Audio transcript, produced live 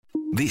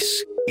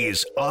This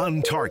is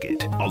On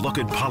Target, a look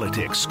at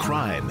politics,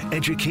 crime,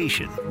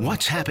 education,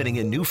 what's happening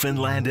in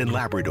Newfoundland and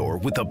Labrador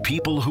with the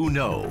people who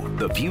know.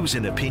 The views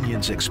and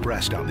opinions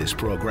expressed on this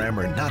program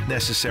are not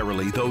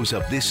necessarily those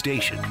of this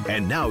station.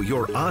 And now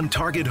your On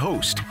Target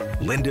host,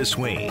 Linda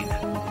Swain.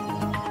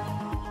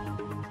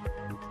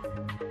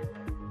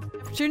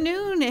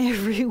 Afternoon,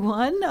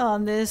 everyone,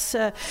 on this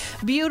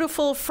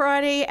beautiful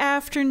Friday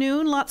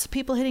afternoon. Lots of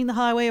people hitting the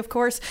highway, of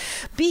course.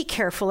 Be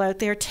careful out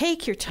there.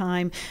 Take your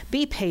time.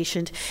 Be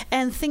patient.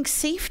 And think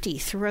safety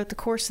throughout the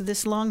course of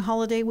this long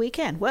holiday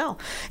weekend. Well,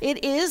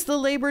 it is the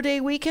Labor Day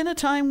weekend, a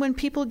time when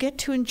people get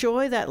to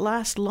enjoy that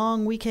last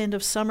long weekend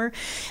of summer.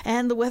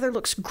 And the weather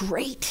looks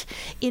great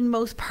in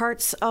most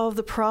parts of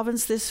the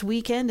province this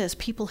weekend as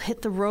people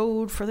hit the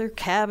road for their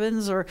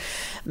cabins or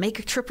make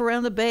a trip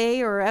around the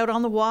bay or out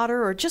on the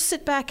water or just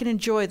sit back and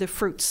enjoy the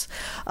fruits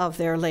of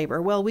their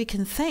labor. Well, we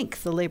can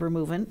thank the labor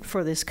movement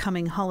for this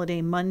coming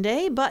holiday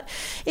Monday, but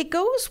it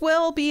goes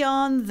well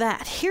beyond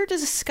that. Here to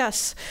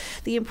discuss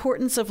the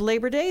importance of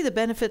Labor Day, the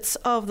benefits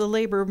of the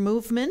labor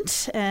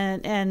movement,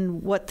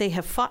 and what they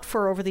have fought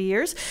for over the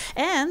years,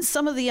 and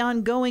some of the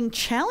ongoing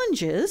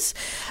challenges,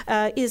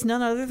 is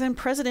none other than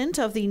President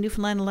of the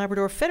Newfoundland and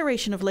Labrador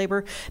Federation of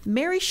Labor,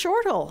 Mary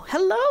Shortall.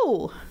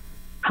 Hello.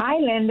 Hi,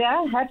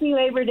 Linda. Happy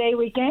Labor Day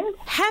weekend.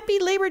 Happy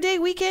Labor Day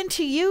weekend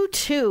to you,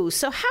 too.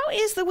 So how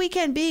is the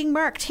weekend being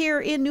marked here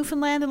in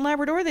Newfoundland and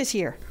Labrador this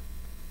year?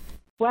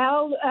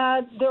 Well,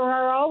 there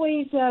are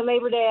always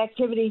Labor Day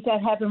activities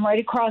that happen right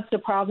across the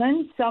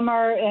province. Some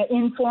are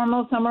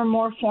informal, some are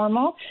more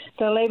formal.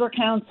 The Labor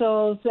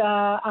Councils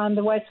on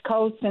the West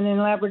Coast and in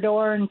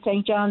Labrador and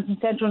St. John's and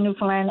Central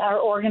Newfoundland are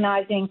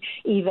organizing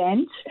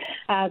events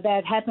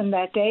that happen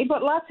that day.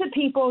 But lots of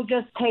people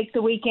just take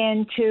the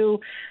weekend to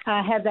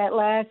have that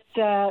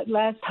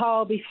last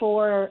haul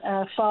before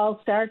fall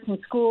starts and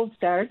school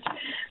starts.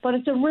 But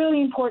it's a really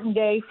important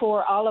day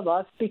for all of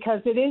us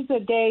because it is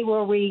a day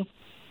where we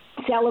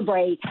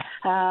celebrate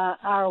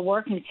our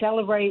work and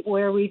celebrate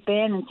where we've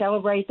been and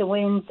celebrate the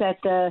wins that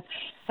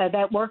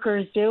that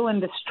workers do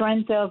and the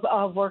strength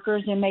of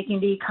workers in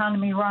making the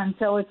economy run.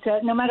 So it's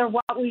no matter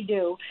what we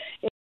do,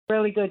 it's a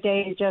really good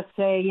day to just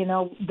say, you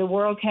know, the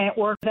world can't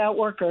work without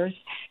workers,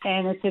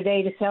 and it's a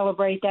day to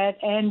celebrate that.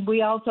 And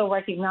we also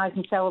recognize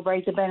and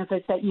celebrate the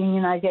benefits that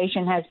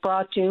unionization has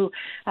brought to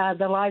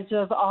the lives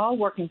of all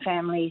working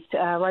families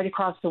right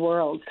across the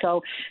world.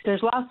 So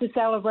there's lots to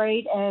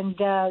celebrate, and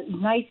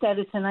nice that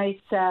it's a nice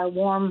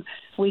warm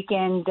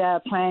weekend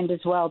planned as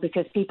well,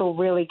 because people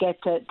really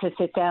get to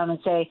sit down and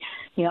say,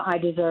 you know, I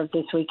deserve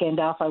this weekend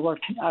off. I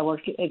worked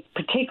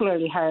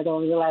particularly hard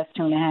over the last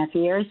 2.5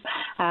 years,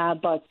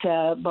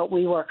 but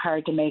we work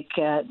hard to make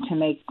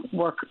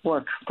work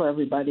for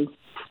everybody.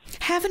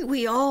 Haven't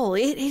we all?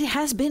 It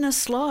has been a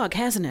slog,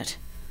 hasn't it?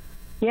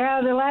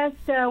 Yeah, the last,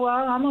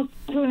 almost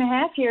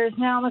 2.5 years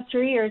now, almost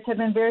 3 years, have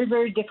been very,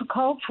 very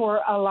difficult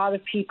for a lot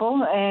of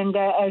people. And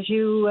as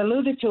you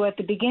alluded to at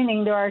the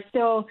beginning, there are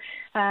still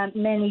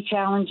many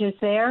challenges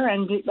there.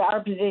 And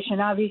our position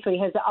obviously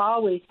has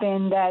always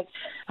been that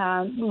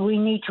we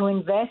need to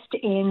invest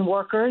in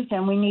workers,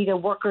 and we need a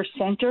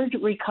worker-centered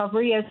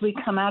recovery as we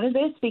come out of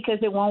this, because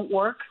it won't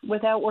work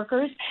without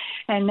workers.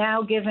 And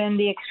now, given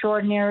the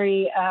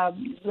extraordinary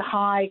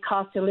high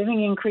cost of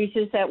living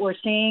increases that we're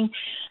seeing,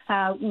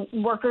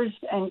 workers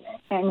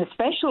and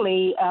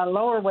especially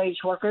lower wage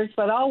workers,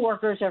 but all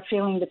workers are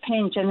feeling the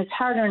pinch, and it's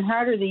harder and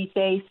harder these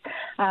days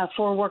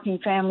for working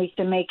families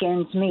to make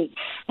ends meet.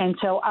 And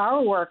so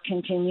our work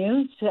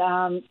continues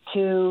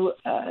to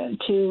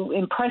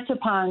impress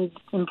upon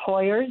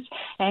employers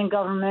and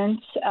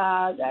governments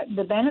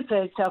the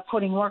benefits of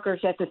putting workers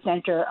at the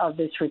center of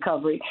this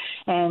recovery.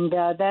 And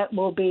that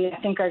will be,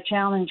 I think, our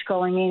challenge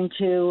going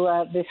into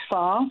this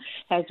fall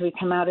as we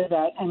come out of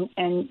that.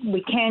 And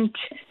we can't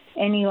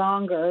any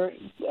longer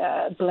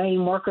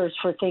blame workers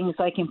for things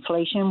like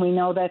inflation. We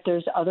know that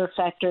there's other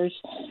factors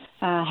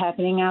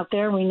happening out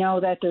there. We know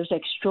that there's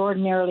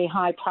extraordinarily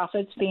high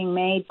profits being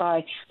made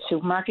by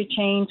supermarket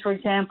chains, for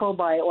example,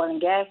 by oil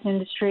and gas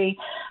industry,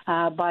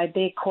 by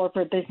big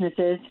corporate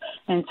businesses.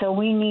 And so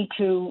we need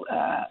to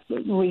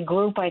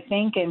regroup, I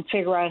think, and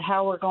figure out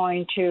how we're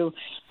going to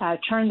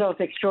turn those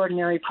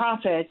extraordinary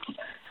profits,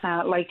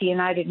 like the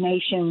United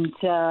Nations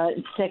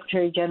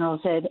Secretary General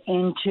said,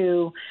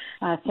 into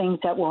things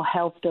that will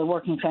help the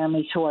working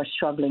families who are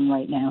struggling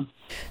right now.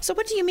 So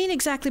what do you mean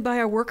exactly by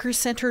a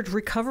worker-centered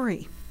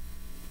recovery?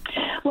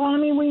 Well, I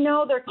mean, we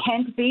know there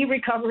can't be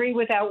recovery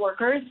without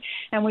workers,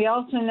 and we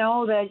also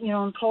know that, you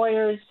know,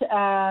 employers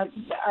are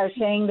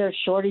saying there's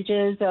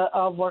shortages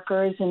of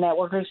workers, and that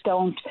workers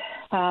don't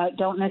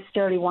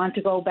necessarily want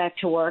to go back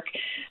to work.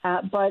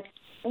 But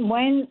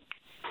when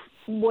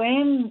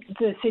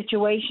the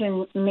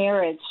situation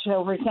merits,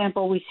 so for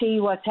example, we see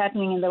what's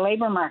happening in the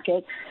labor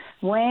market,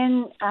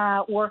 when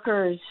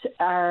workers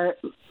are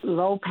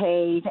low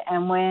paid,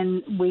 and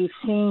when we've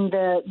seen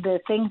the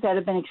things that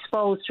have been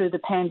exposed through the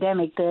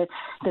pandemic, the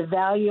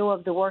value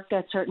of the work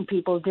that certain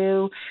people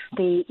do,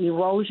 the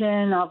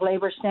erosion of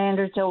labor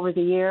standards over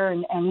the year,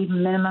 and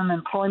even minimum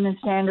employment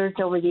standards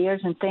over the years,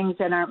 and things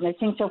that aren't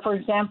missing. So, for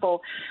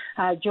example,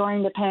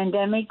 during the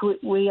pandemic,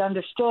 we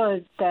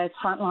understood that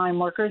frontline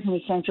workers and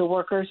essential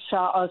workers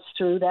saw us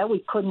through that. We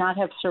could not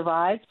have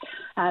survived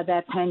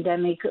that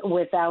pandemic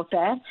without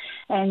that.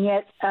 And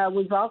yet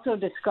we've also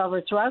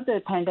discovered throughout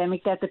the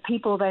pandemic that the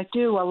people that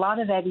do a lot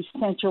of that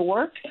essential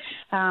work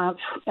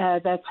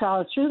that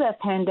saw us through that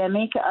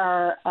pandemic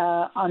are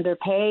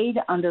underpaid,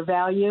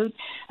 undervalued.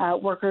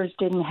 Workers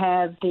didn't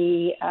have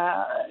the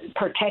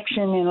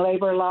protection in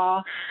labor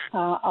law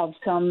of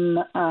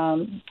some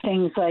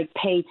things like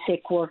paid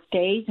sick work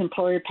days,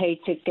 employer paid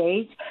sick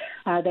days.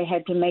 They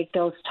had to make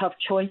those tough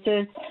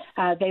choices.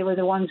 They were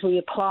the ones we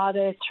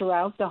applauded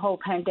throughout the whole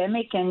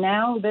pandemic, and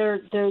now there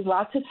are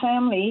lots of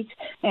families,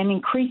 and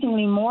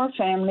increasingly more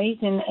families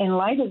in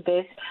light of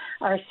this,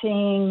 are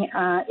seeing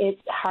it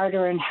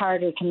harder and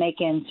harder to make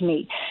ends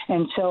meet.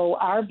 And so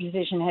our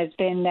position has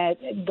been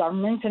that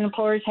governments and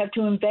employers have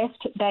to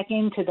invest back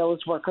into those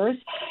workers,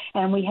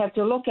 and we have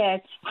to look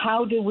at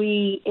how do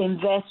we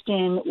invest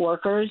in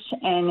workers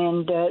and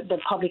in the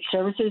public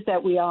services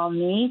that we all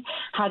need.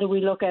 How do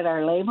we look at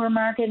our labor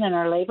market and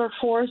our labor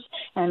force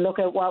and look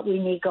at what we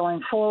need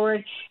going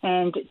forward,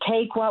 and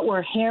take what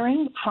we're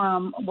hearing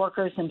from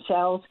workers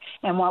themselves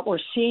and what we're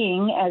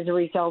seeing as a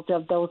result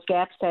of those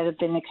gaps that have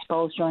been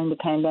exposed during the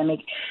pandemic,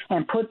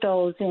 and put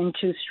those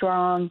into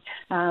strong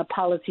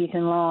policies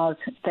and laws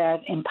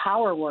that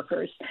empower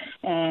workers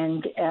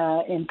and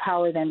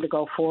empower them to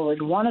go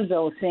forward. One of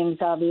those things,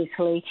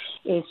 obviously,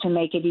 is to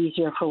make it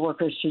easier for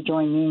workers to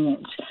join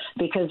unions,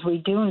 because we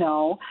do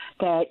know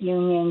that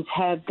unions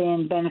have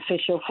been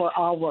beneficial for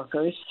all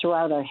workers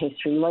throughout our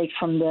history, right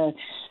from the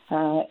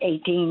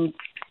 1870s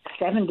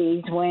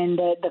when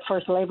the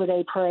first Labor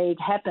Day parade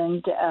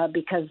happened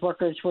because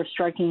workers were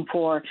striking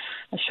for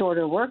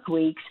shorter work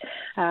weeks.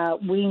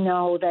 We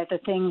know that the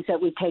things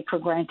that we take for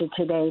granted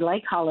today,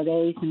 like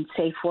holidays and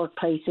safe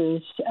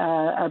workplaces,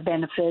 our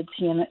benefits,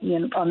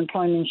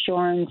 unemployment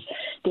insurance,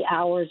 the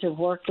hours of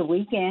work, the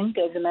weekend,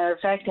 as a matter of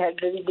fact,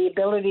 the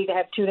ability to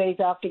have 2 days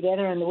off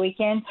together on the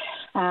weekend,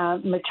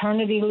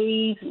 maternity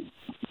leave,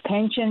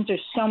 pensions,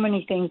 there's so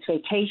many things,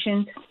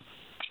 vacations,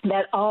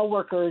 that all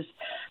workers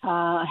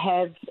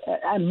have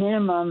a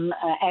minimum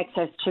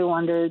access to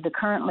under the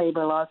current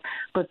labor laws.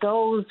 But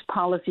those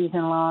policies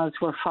and laws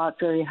were fought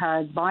very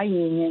hard by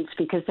unions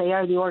because they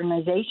are the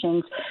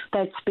organizations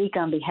that speak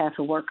on behalf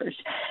of workers.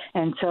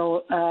 And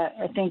so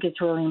I think it's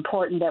really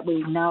important that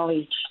we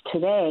acknowledge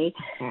today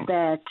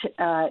that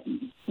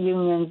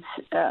unions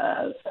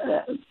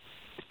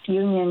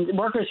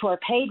workers who are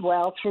paid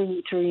well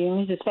through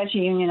unions,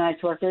 especially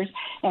unionized workers,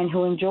 and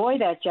who enjoy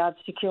that job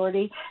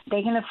security,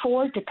 they can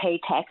afford to pay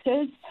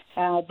taxes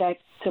that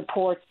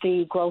support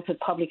the growth of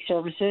public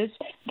services,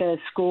 the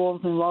schools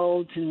and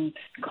roads and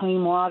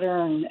clean water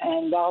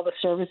and all the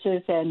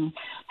services and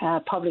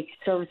public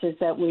services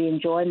that we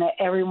enjoy, and that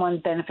everyone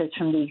benefits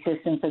from the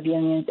existence of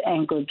unions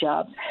and good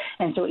jobs.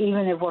 And so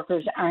even if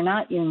workers are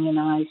not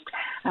unionized,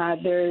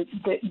 there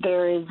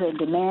is a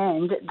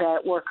demand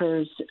that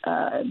workers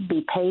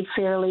be paid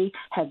fairly,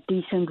 have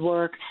decent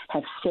work,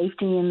 have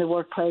safety in the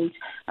workplace.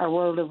 Our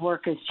world of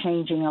work is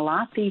changing a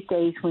lot these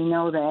days. We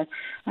know that.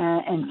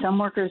 And some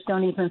workers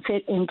don't even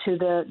fit into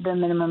the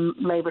minimum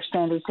labor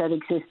standards that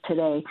exist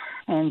today.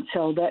 And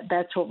so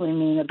that's what we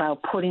mean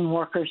about putting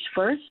workers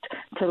first,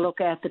 to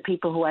look at the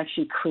people who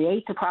actually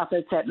create the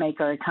profits that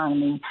make our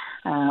economy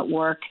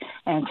work,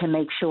 and to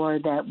make sure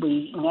that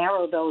we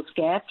narrow those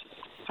gaps.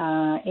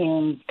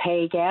 In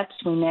pay gaps,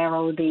 we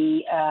narrow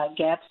the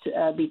gaps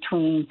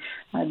between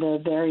the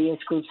various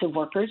groups of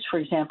workers. For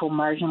example,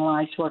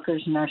 marginalized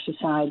workers in our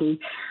society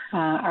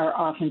are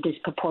often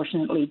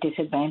disproportionately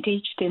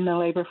disadvantaged in the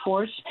labor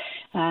force,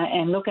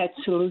 and look at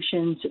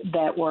solutions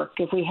that work.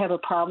 If we have a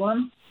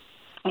problem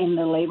in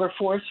the labor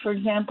force, for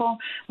example,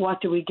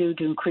 what do we do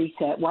to increase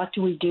that? What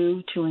do we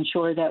do to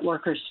ensure that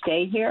workers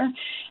stay here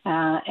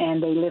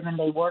and they live and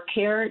they work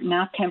here,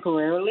 not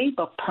temporarily,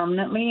 but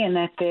permanently, and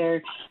that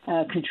they're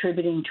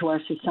contributing to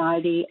our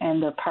society and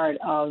they're part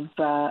of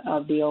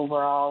the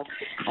overall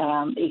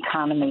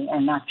economy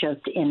and not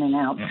just in and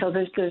out. So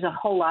there's a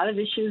whole lot of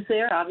issues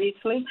there,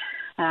 obviously.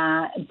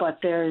 But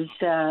there's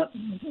an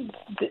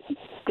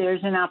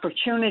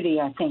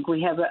opportunity. I think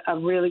we have a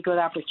really good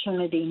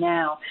opportunity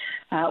now,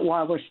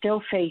 while we're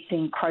still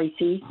facing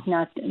crises,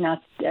 not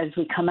as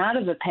we come out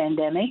of the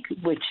pandemic,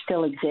 which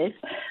still exists,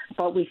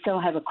 but we still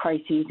have a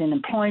crisis in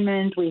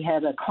employment. We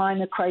have a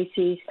climate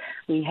crisis.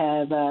 We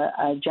have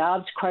a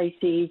jobs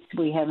crisis.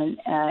 We have an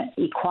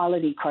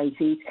equality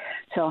crisis.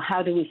 So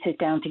how do we sit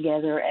down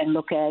together and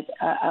look at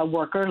a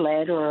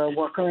worker-led or a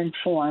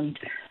worker-informed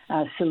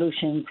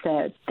solutions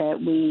that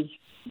we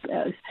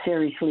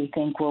seriously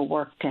think will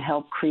work to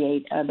help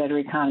create a better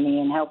economy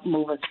and help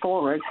move us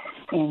forward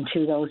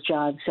into those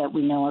jobs that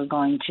we know we're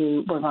going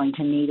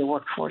to need a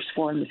workforce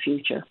for in the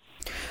future.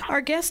 Our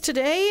guest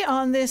today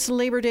on this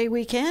Labor Day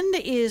weekend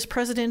is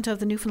President of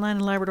the Newfoundland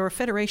and Labrador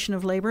Federation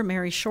of Labor,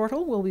 Mary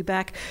Shortall. We'll be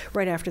back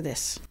right after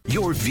this.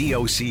 Your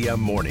VOCM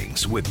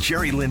mornings with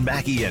Jerry Lynn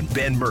Mackey and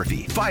Ben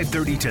Murphy,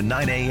 5:30 to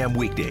 9 a.m.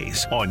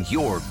 weekdays on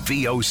your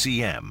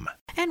VOCM.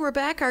 And we're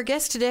back. Our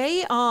guest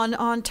today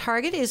on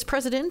Target is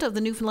President of the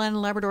Newfoundland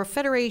and Labrador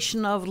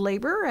Federation of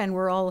Labor, and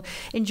we're all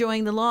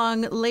enjoying the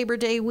long Labor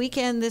Day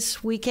weekend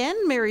this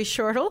weekend. Mary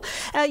Shortall,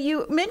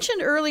 you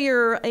mentioned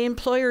earlier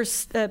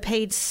employers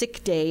paid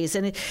sick days,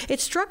 and it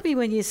struck me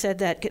when you said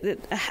that,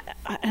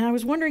 and I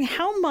was wondering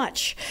how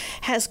much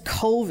has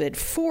COVID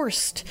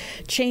forced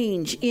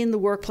change in the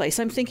workplace?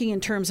 I'm thinking in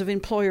terms of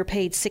employer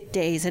paid sick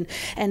days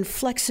and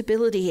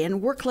flexibility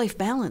and work-life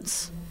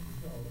balance.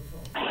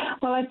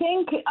 Well, I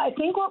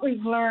think what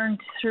we've learned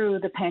through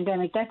the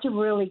pandemic, that's a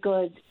really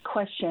good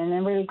question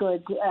and really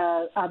good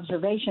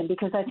observation,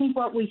 because I think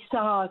what we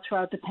saw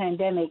throughout the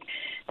pandemic,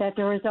 that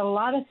there was a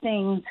lot of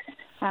things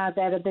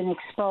that have been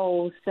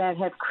exposed that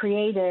have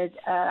created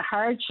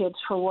hardships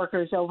for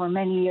workers over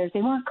many years.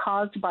 They weren't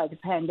caused by the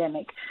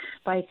pandemic,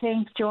 but I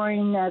think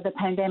during the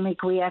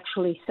pandemic we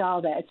actually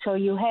saw that. So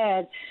you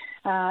had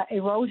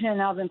erosion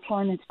of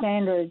employment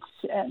standards,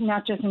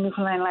 not just in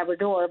Newfoundland and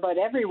Labrador, but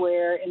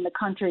everywhere in the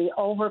country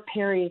over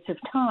periods of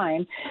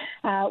time,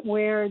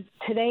 where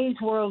today's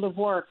world of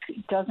work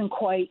doesn't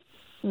quite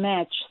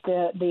match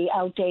the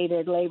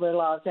outdated labor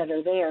laws that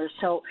are there.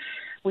 So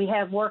we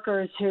have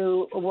workers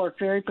who work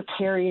very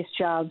precarious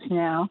jobs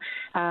now.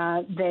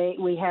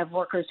 We have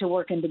workers who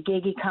work in the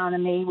gig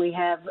economy. We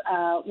have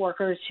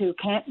workers who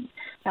can't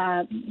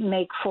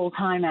make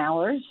full-time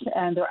hours,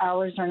 and their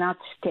hours are not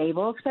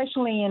stable,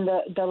 especially in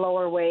the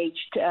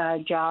lower-waged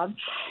jobs.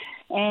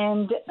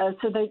 And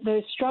so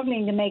they're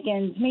struggling to make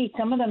ends meet.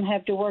 Some of them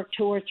have to work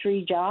 2 or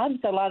 3 jobs.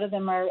 A lot of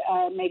them are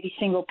maybe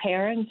single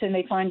parents, and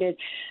they find it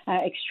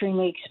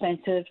extremely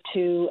expensive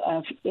to,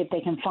 if they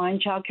can find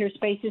childcare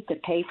spaces, to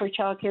pay for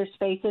childcare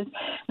spaces.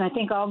 And I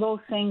think all those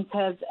things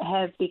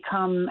have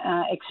become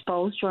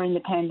exposed during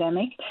the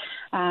pandemic,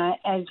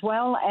 as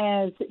well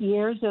as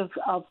years of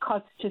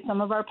cuts to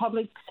some of our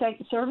public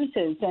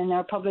services and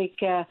our public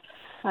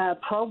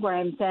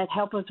programs that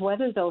help us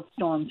weather those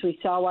storms. We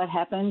saw what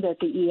happened at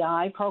the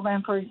EI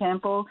program, for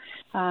example,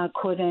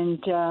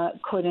 couldn't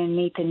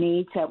meet the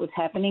needs that was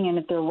happening, and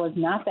if there was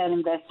not that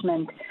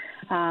investment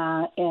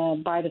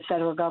by the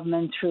federal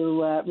government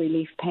through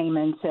relief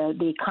payments,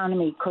 the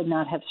economy could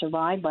not have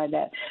survived by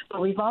that.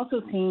 But we've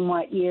also seen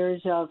what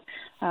years of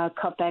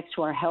cutbacks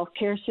to our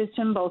healthcare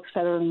system, both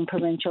federally and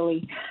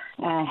provincially,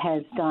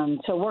 has done.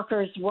 So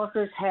workers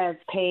have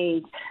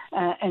paid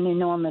an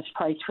enormous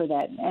price for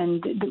that.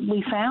 And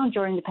we found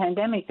during the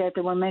pandemic that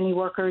there were many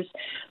workers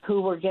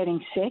who were getting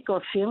sick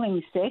or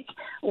feeling sick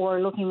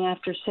or looking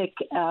after sick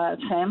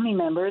family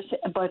members,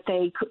 but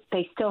they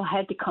still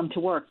had to come to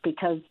work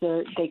because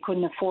they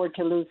couldn't afford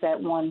to lose that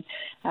one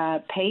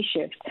pay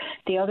shift.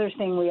 The other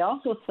thing we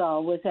also saw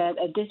was that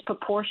a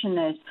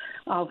disproportionate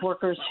of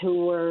workers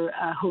who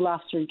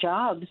lost their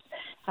jobs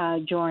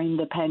during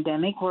the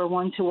pandemic were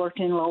ones who worked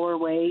in lower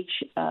wage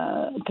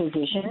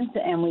positions,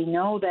 and we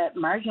know that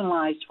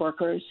marginalized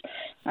workers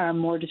are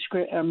more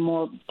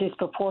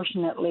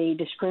disproportionately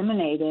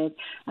discriminated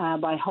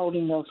by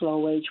holding those low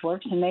wage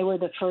works, and they were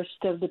the first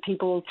of the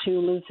people to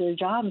lose their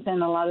jobs,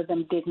 and a lot of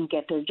them didn't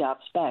get their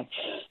jobs back.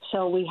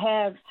 So we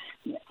have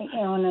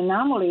an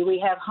anomaly. We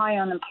have high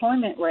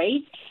unemployment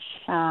rates.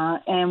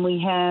 And we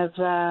have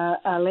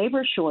a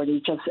labor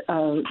shortage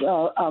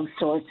of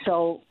sorts.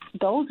 So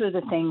those are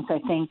the things I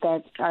think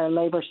that our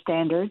labor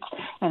standards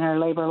and our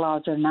labor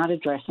laws are not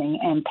addressing.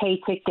 And paid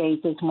sick days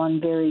is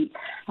one very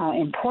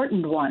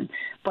important one,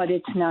 but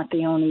it's not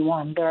the only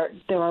one.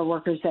 There are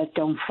workers that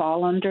don't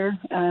fall under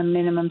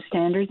minimum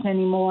standards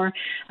anymore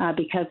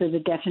because of the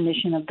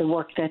definition of the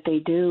work that they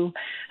do.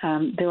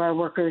 There are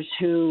workers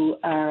who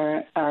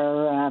are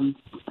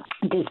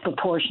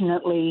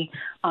disproportionately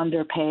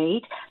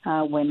underpaid.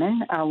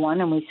 Women are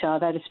one, and we saw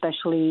that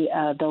especially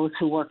those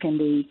who work in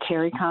the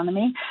care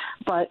economy.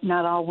 But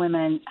not all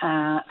women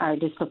are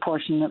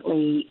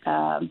disproportionately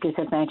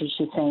disadvantaged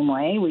the same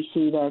way. We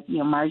see that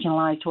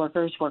marginalized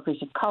workers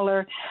of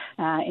color,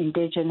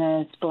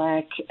 Indigenous,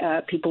 Black,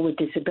 people with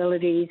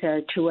disabilities,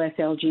 our 2S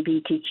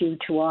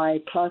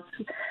LGBTQ2I plus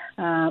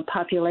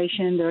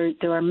population.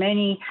 There are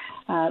many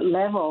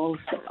levels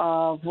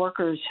of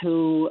workers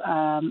who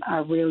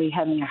are really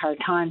having a hard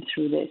time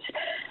through this.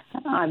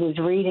 I was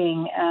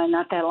reading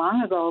not that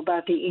long ago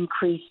about the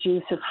increased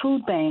use of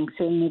food banks,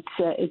 and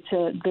it's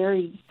a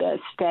very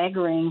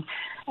staggering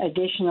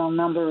additional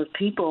number of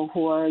people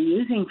who are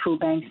using food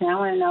banks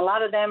now, and a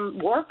lot of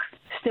them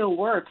still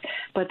work,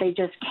 but they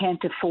just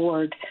can't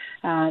afford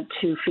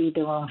to feed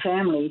their own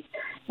families.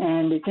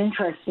 And it's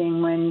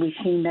interesting when we've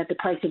seen that the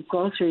price of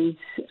groceries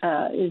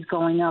is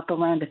going up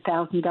around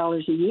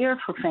 $1,000 a year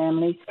for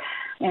families,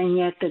 and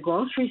yet the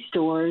grocery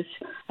stores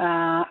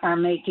are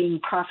making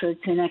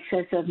profits in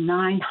excess of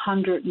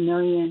 $900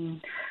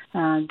 million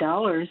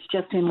dollars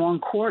just in one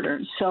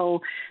quarter.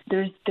 So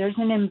there's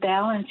an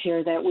imbalance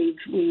here that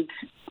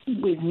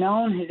we've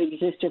known has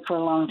existed for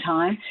a long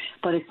time,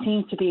 but it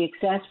seems to be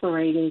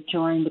exacerbated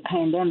during the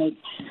pandemic.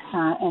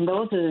 And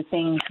those are the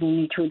things we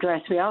need to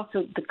address. We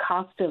also, the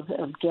cost of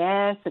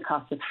gas, the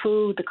cost of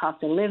food, the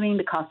cost of living,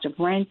 the cost of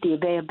rent, the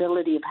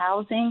availability of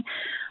housing,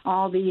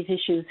 all these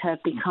issues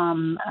have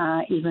become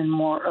even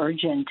more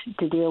urgent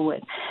to deal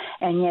with.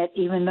 And yet,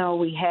 even though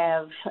we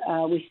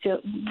still,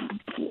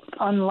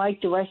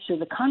 unlike the rest of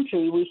the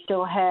country, we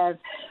still have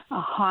a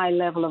high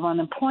level of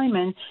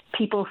unemployment,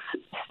 people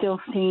still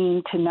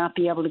seem to not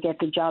be able to get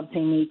the jobs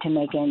they need to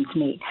make ends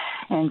meet.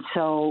 And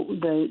so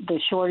the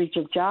shortage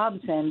of jobs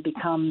then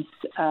becomes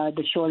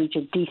the shortage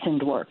of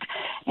decent work.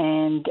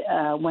 And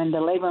when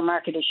the labor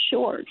market is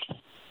short,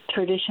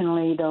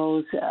 traditionally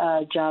those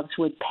jobs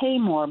would pay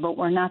more, but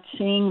we're not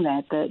seeing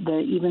that.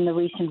 Even the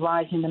recent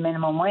rise in the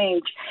minimum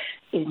wage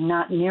is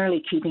not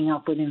nearly keeping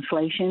up with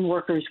inflation.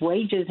 Workers'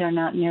 wages are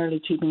not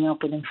nearly keeping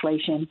up with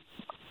inflation.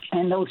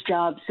 And those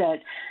jobs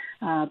that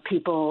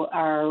people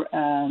are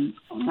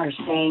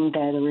saying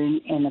that are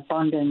in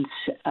abundance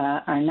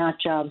are not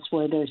jobs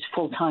where there's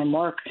full-time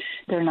work.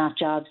 They're not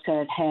jobs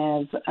that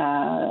have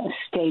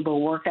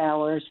stable work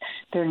hours.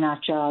 They're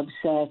not jobs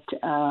that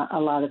a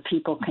lot of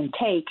people can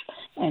take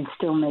and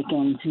still make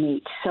ends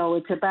meet. So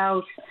it's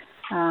about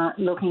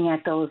looking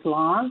at those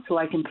laws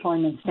like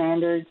employment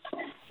standards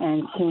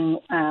and seeing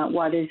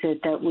what is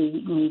it that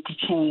we need to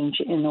change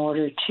in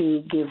order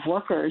to give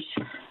workers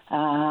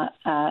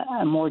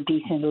a more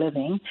decent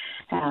living,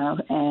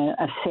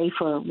 a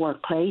safer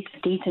workplace,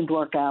 decent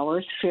work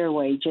hours, fair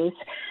wages,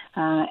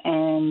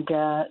 and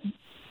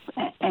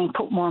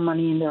put more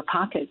money in their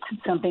pockets.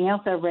 Something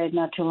else I read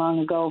not too long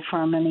ago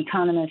from an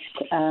economist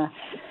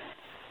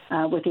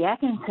with the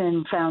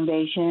Atkinson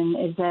Foundation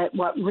is that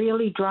what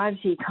really drives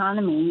the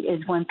economy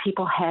is when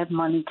people have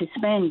money to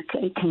spend.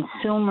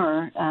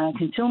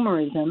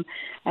 Consumerism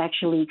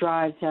actually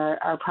drives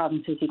our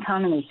province's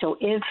economy. So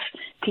if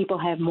people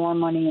have more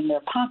money in their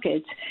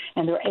pockets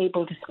and they're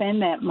able to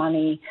spend that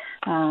money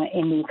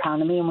in the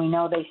economy, and we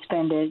know they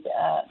spend it,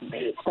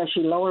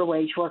 especially lower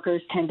wage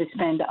workers tend to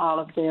spend all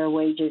of their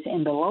wages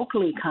in the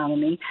local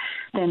economy,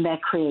 then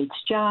that creates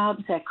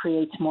jobs, that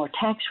creates more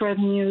tax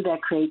revenue,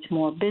 that creates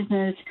more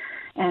business,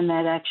 and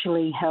that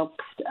actually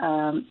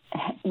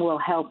will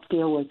help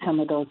deal with some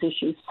of those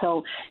issues.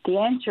 So the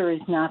answer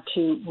is not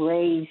to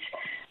raise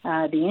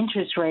the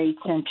interest rates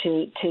and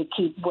to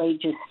keep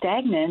wages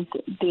stagnant.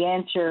 The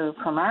answer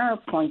from our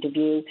point of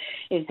view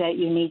is that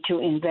you need to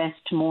invest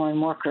more in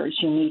workers.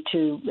 You need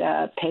to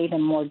pay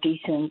them more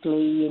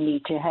decently. You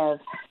need to have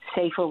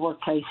safer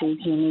workplaces.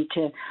 You need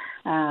to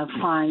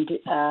find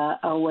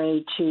a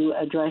way to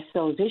address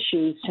those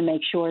issues to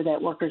make sure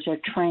that workers are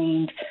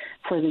trained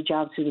for the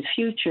jobs of the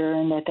future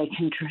and that they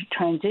can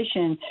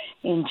transition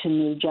into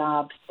new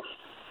jobs.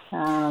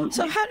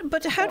 So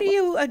how do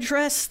you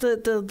address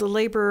the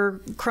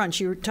labor crunch?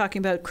 You were talking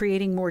about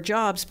creating more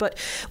jobs, but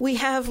we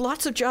have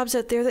lots of jobs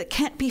out there that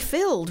can't be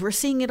filled. We're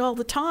seeing it all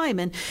the time.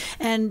 And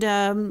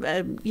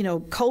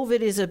COVID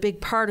is a big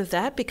part of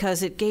that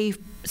because it gave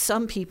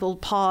some people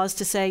pause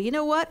to say, you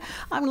know what,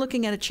 I'm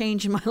looking at a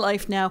change in my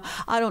life now.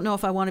 I don't know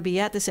if I want to be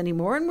at this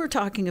anymore. And we're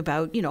talking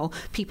about,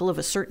 people of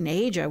a certain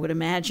age, I would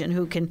imagine,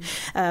 who can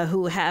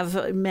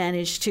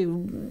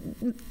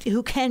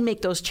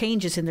make those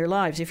changes in their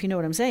lives, if you know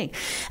what I'm saying.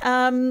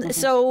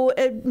 So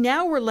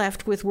now we're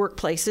left with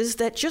workplaces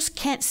that just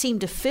can't seem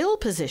to fill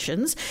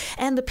positions,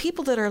 and the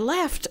people that are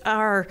left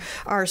are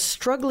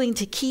struggling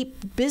to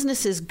keep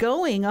businesses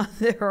going on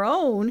their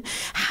own.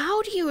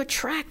 How do you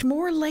attract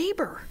more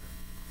labor?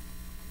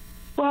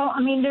 Well,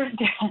 I mean, there's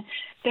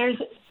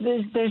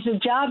a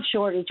job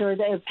shortage, or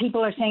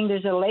people are saying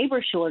there's a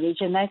labor shortage,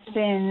 and that's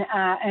been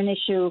an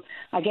issue,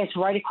 I guess,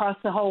 right across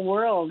the whole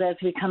world as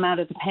we come out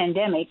of the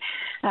pandemic.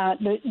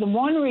 The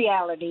one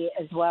reality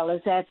as well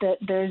is that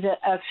there's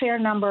a fair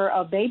number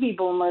of baby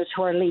boomers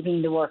who are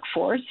leaving the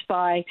workforce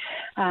by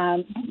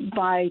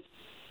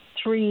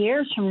 3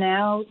 years from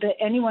now.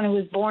 Anyone who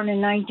was born in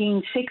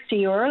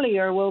 1960 or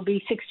earlier will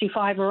be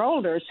 65 or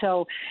older.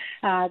 So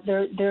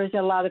there's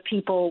a lot of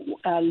people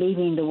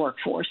leaving the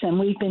workforce, and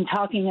we've been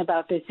talking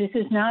about this. This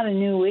is not a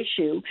new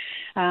issue.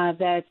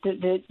 That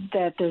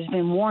there's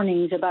been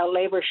warnings about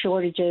labor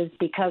shortages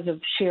because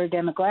of sheer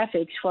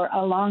demographics for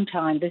a long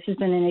time. This has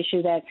been an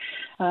issue that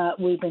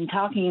we've been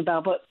talking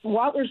about. But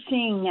what we're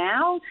seeing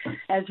now,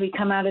 as we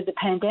come out of the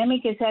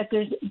pandemic, is that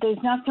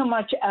there's not so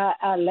much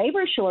a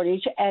labor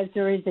shortage as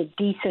there is a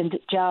decent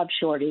job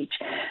shortage.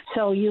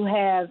 So you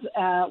have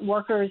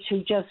workers who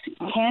just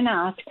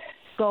cannot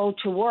go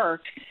to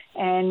work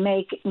and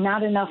make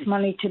not enough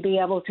money to be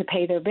able to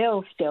pay their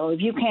bills still.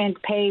 If you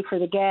can't pay for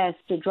the gas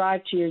to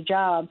drive to your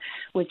job,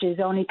 which is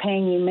only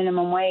paying you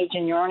minimum wage,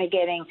 and you're only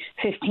getting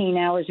 15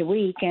 hours a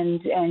week,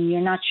 and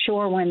you're not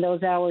sure when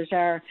those hours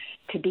are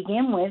to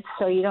begin with,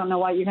 so you don't know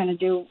what you're going to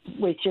do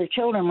with your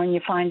children when you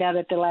find out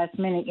at the last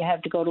minute you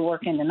have to go to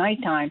work in the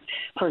nighttime,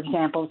 for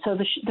example. So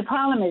the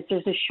problem is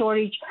there's a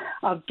shortage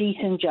of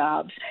decent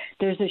jobs.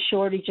 There's a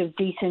shortage of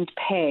decent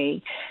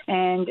pay.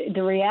 And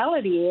the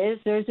reality is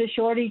there's a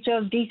shortage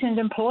of decent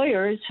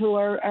employers who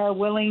are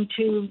willing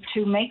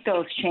to make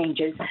those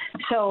changes.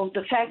 So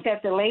the fact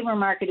that the labor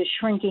market is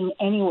shrinking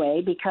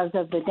anyway because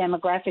of the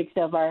demographics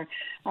of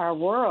our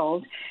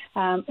world,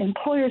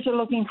 employers are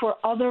looking for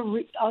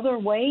other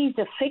ways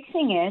of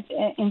fixing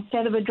it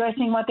instead of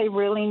addressing what they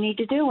really need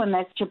to do, and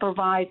that's to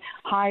provide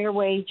higher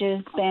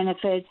wages,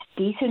 benefits,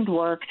 decent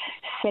work,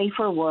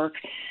 safer work,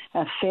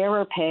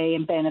 fairer pay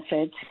and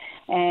benefits,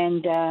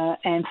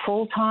 and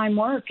full-time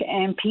work.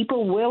 And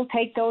people will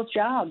take those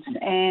jobs,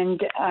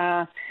 and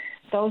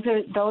those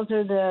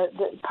are the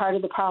part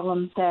of the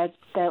problem that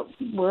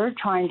we're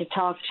trying to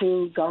talk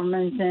to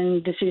governments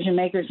and decision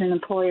makers and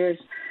employers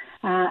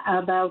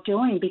about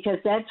doing, because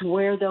that's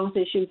where those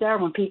issues are.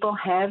 When people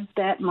have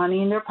that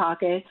money in their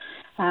pocket,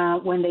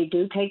 when they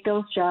do take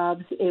those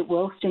jobs, it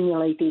will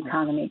stimulate the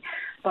economy.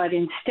 But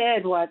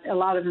instead, what a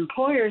lot of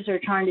employers are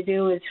trying to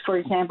do is, for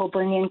example,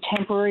 bring in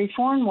temporary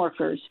foreign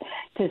workers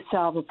to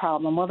solve a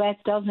problem. Well,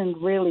 that doesn't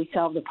really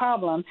solve the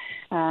problem.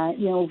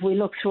 If we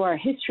look through our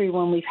history,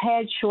 when we've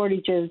had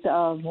shortages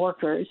of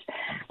workers,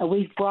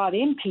 we've brought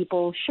in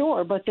people,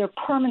 sure, but they're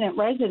permanent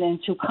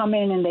residents who come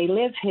in and they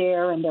live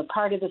here and they're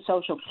part of the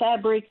social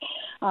fabric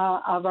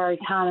of our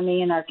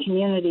economy and our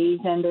communities.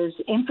 And there's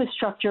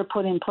infrastructure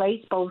put in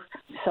place, both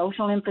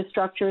social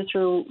infrastructure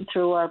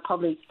through our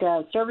public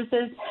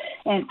services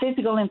and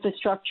physical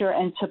infrastructure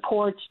and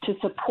supports to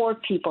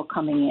support people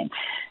coming in.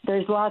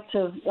 There's lots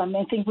of,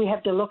 I think we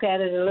have to look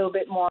at it a little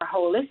bit more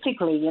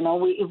holistically.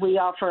 We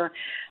offer,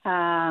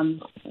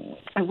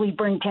 if we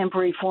bring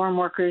temporary foreign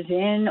workers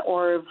in,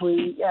 or if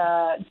we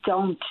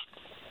don't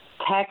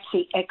tax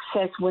the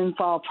excess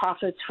windfall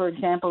profits, for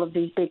example, of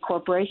these big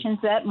corporations,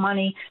 that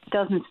money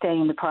doesn't stay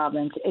in the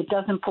province. It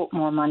doesn't put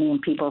more money in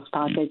people's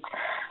pockets.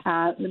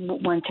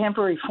 When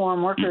temporary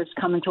foreign workers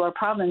come into our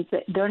province,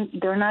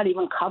 they're not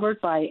even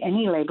covered by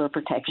any labor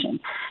protection,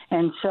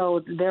 and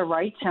so their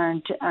rights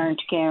aren't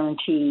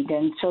guaranteed.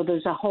 And so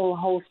there's a whole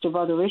host of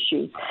other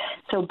issues.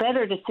 So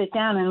better to sit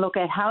down and look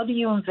at how do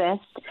you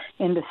invest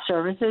in the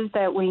services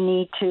that we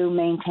need to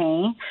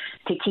maintain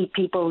to keep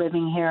people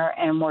living here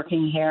and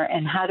working here,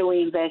 and how do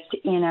we invest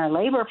in our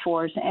labor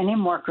force and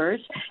in workers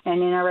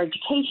and in our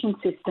education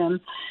system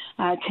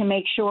to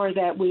make sure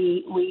that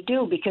we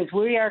do, because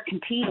we are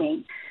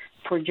competing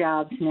for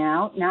jobs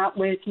now, not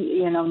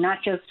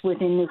just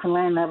within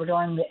Newfoundland,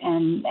 Labrador,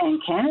 and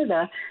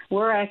Canada.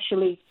 We're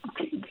actually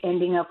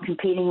ending up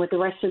competing with the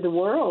rest of the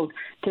world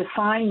to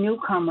find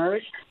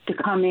newcomers to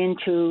come in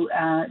to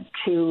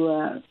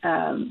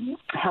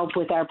help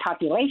with our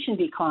population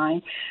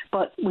decline.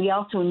 But we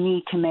also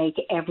need to make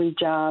every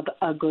job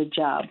a good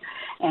job,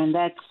 and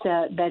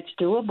that's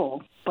doable.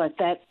 But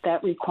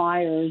that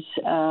requires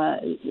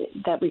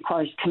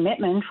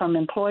commitment from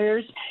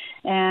employers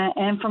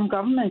and from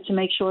government to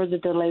make sure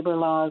that the labor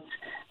laws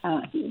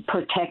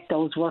protect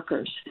those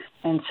workers.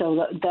 And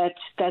so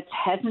that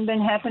hasn't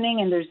been happening,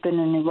 and there's been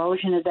an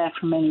erosion of that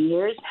for many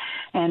years.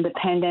 And the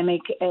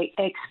pandemic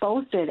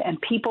exposed it. And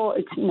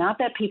it's not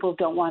that people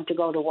don't want to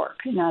go to work,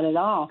 not at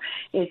all.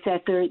 It's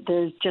that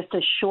there's just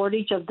a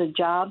shortage of the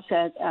jobs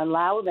that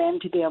allow them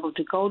to be able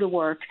to go to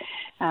work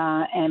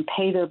and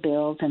pay their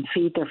bills and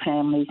feed their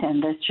families.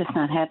 And that's just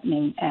not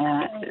happening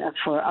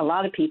for a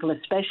lot of people,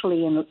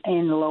 especially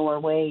in lower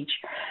wage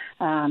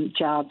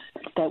jobs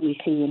that we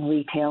see in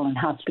retail and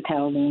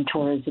hospitality and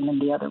tourism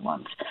and the other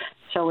ones.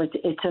 So it's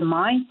a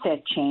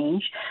mindset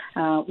change,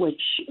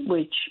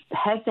 which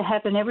has to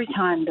happen every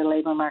time the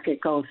labor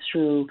market goes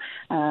through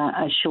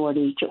a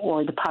shortage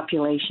or the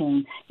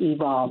population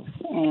evolves.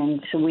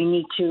 And so we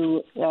need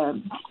to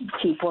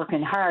keep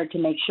working hard to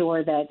make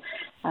sure that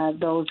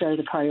those are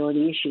the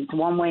priority issues.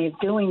 One way of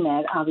doing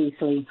that,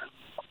 obviously,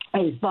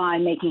 is by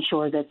making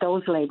sure that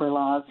those labor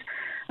laws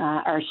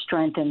are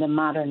strengthened and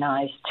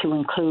modernized to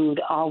include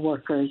all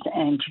workers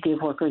and to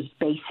give workers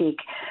basic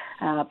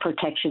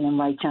protection and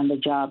rights on the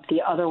job.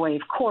 The other way,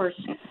 of course,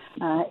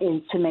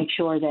 is to make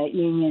sure that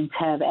unions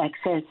have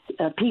access,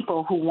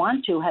 people who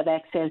want to have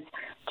access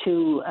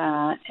to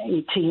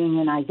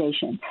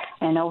unionization.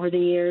 And over the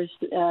years,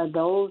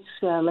 those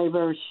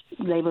labor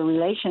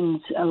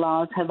relations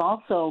laws have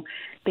also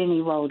been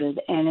eroded.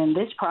 And in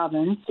this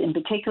province, in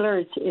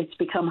particular, it's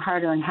become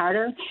harder and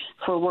harder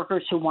for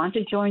workers who want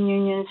to join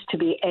unions to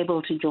be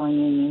able to join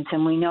unions.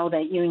 And we know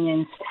that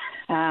unions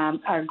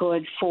are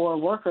good for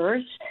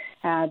workers.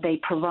 They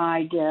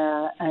provide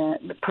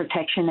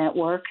protection at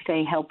work.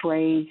 They help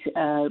raise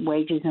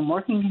wages and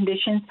working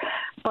conditions.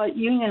 But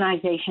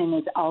unionization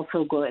is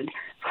also good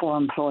for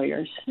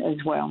employers as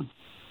well.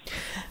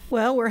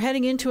 Well, we're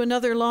heading into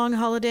another long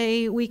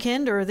holiday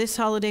weekend, or this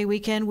holiday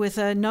weekend, with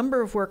a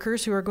number of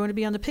workers who are going to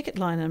be on the picket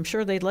line. I'm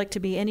sure they'd like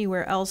to be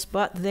anywhere else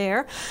but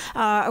there.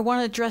 I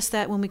want to address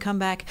that when we come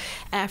back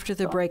after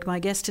the break. My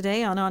guest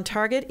today on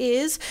Target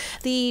is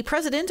the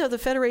president of the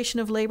Federation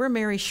of Labor,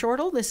 Mary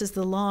Shortall. This is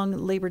the long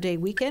Labor Day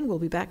weekend. We'll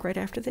be back right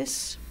after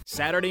this.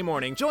 Saturday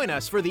morning, join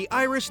us for the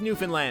Irish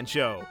Newfoundland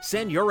Show.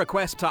 Send your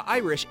request to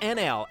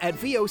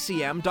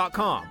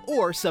irishnl@vocm.com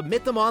or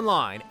submit them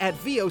online at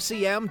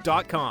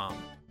vocm.com.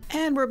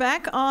 And we're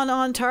back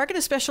on Target.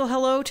 A special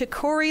hello to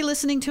Corey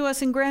listening to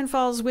us in Grand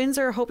Falls,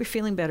 Windsor. Hope you're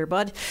feeling better,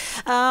 bud.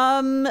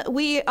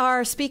 We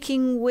are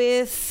speaking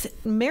with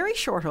Mary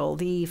Shortall,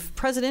 the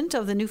president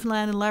of the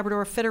Newfoundland and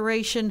Labrador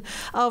Federation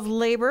of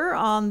Labor,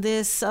 on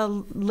this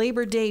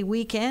Labor Day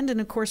weekend. And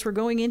of course, we're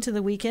going into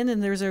the weekend,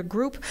 and there's a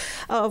group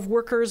of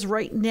workers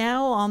right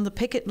now on the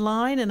picket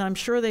line, and I'm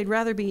sure they'd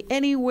rather be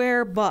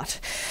anywhere but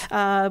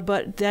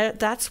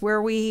that's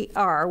where we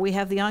are. We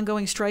have the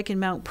ongoing strike in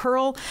Mount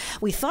Pearl.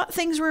 We thought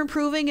things were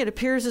improving. It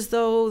appears as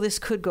though this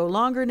could go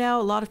longer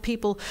now. A lot of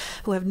people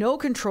who have no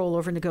control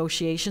over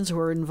negotiations, who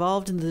are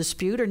involved in the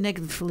dispute, are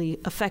negatively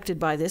affected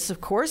by this.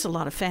 Of course, a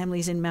lot of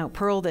families in Mount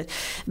Pearl that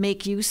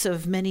make use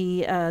of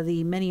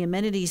the many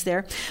amenities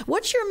there.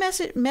 What's your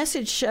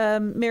message,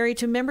 Mary,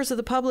 to members of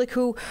the public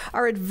who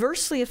are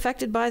adversely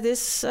affected by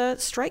this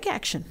strike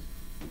action?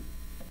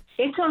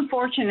 It's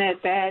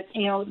unfortunate that,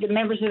 the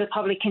members of the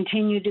public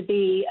continue to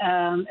be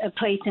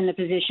placed in a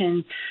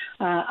position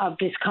of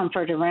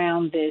discomfort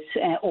around this,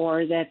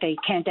 or that they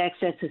can't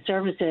access the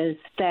services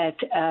that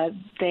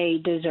they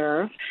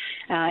deserve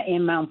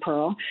in Mount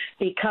Pearl,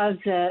 because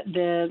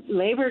the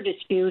labor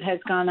dispute has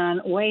gone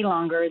on way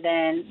longer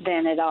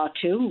than it ought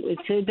to.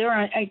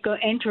 They're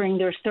entering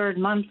their third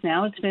month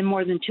now. It's been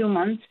more than 2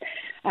 months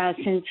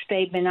since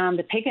they've been on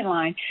the picket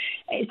line.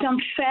 It's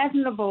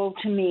unfathomable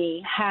to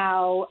me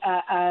how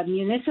a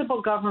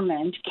municipal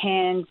government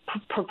can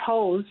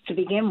propose, to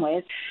begin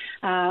with,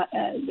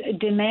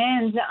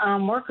 demands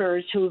on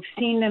workers who've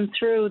seen them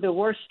through the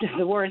worst of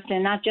the worst,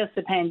 and not just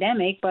the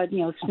pandemic, but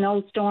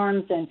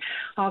snowstorms and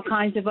all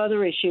kinds of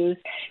other issues,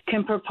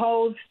 can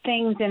propose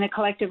things in a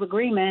collective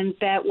agreement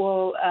that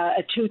will,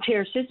 a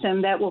two-tier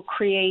system that will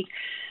create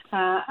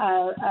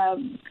a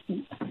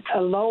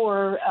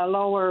lower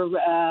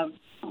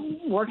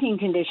working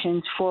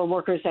conditions for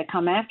workers that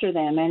come after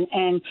them,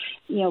 and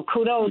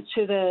kudos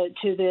to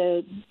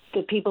the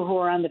people who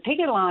are on the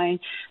picket line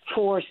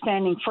for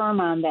standing firm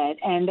on that,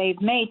 and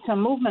they've made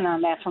some movement on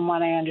that from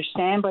what I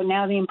understand. But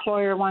now the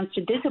employer wants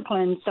to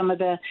discipline some of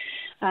the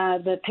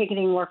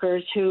picketing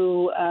workers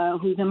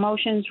whose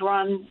emotions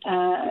run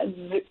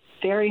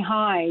very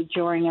high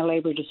during a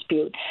labor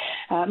dispute.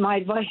 My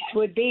advice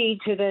would be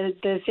to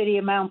the city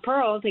of Mount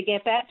Pearl to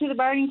get back to the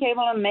bargaining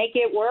table and make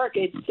it work.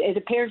 It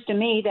appears to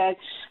me that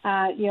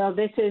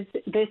this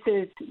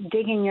is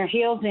digging your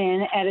heels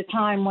in at a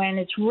time when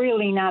it's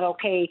really not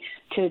okay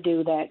to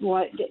do that.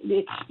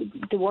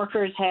 The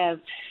workers have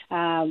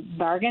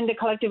bargained a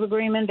collective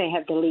agreement. They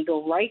have the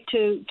legal right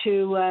to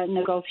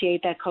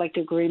negotiate that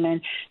collective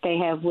agreement. They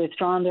have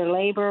withdrawn their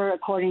labor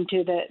according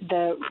to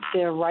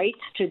their rights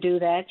to do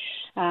that.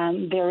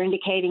 They're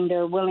indicating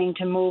they're willing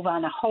to move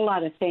on a whole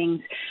lot of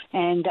things,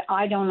 and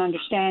I don't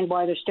understand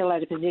why they're still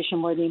at a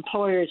position where the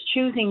employer is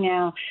choosing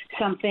now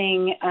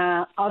something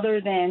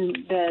other than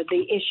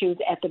the issues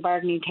at the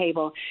bargaining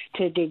table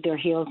to dig their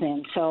heels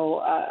in. So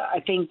I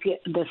think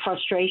the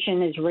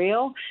frustration is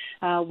real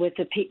with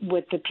the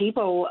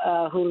people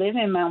who live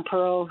in Mount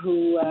Pearl,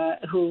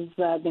 who've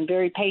been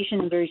very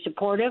patient and very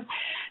supportive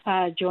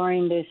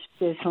during this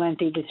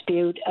lengthy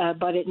dispute,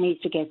 but it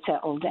needs to get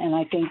settled. And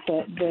I think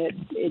that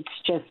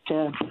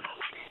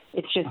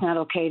it's just not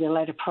okay to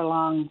let it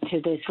prolong to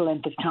this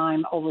length of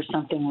time over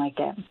something like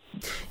that.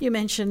 You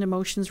mentioned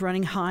emotions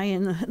running high,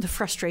 and the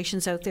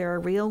frustrations out there are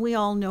real. We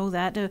all know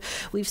that.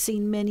 We've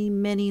seen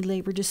many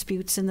labor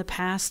disputes in the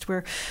past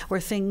where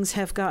things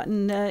have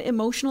gotten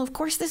emotional. Of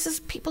course, this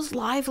is people's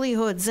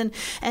livelihoods,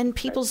 and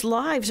people's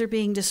lives are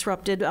being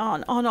disrupted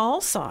on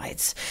all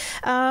sides.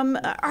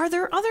 Are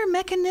there other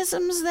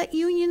mechanisms that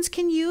unions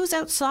can use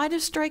outside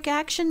of strike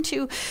action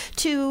to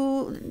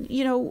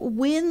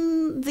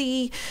win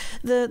the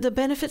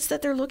benefits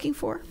that they're looking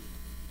for?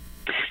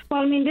 Well,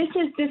 I mean, this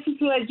is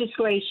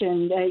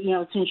legislation.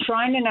 It's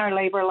enshrined in our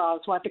labor laws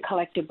what the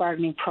collective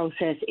bargaining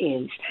process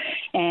is.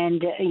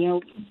 And,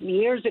 many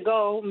years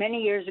ago,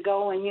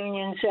 when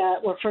unions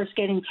were first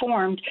getting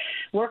formed,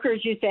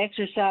 workers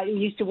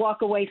used to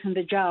walk away from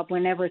the job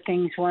whenever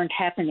things weren't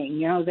happening.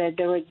 That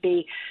there would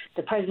be,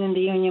 the president of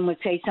the union would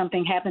say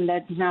something happened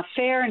that's not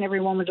fair, and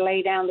everyone would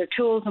lay down their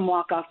tools and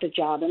walk off the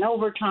job. And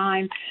over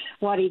time,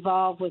 what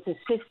evolved was a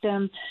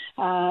system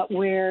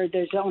where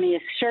there's only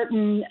a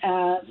certain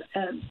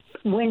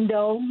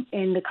window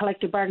in the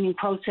collective bargaining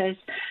process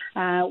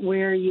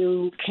where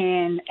you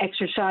can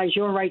exercise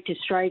your right to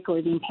strike,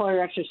 or the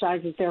employer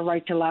exercises their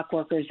right to lock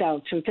workers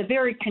out. So it's a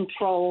very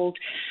controlled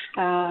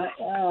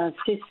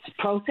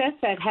process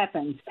that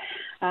happens.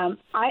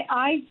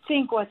 I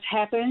think what's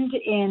happened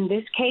in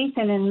this case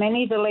and in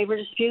many of the labor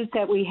disputes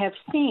that we have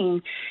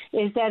seen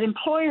is that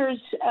employers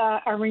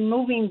are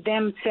removing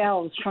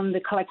themselves from the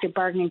collective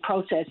bargaining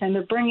process, and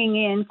they're bringing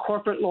in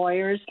corporate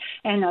lawyers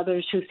and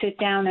others who sit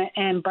down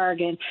and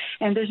bargain.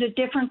 And there's a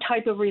different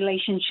type of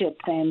relationship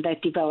then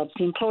that develops.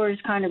 The employers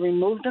kind of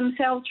remove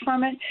themselves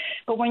from it,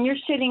 but when you're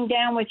sitting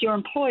down with your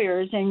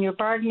employers and you're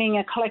bargaining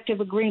a collective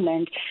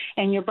agreement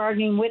and you're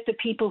bargaining with the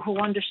people who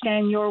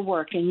understand your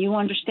work and you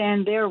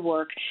understand their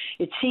work,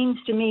 it seems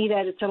to me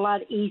that it's a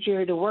lot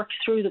easier to work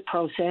through the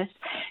process.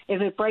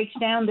 If it breaks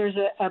down, there's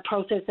a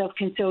process of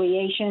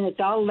conciliation. It's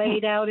all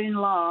laid out in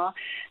law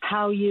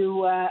how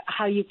you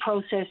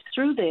process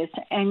through this.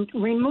 And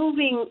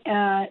removing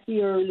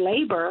your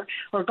labor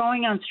or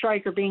going on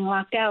strike or being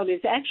locked out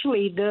is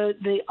actually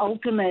the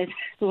ultimate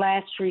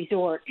last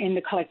resort in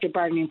the collective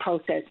bargaining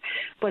process.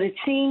 But it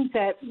seems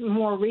that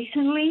more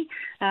recently,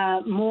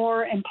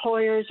 more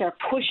employers are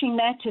pushing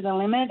that to the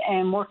limit,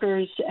 and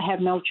workers have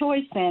no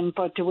choice then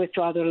but to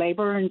withdraw their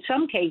labor. In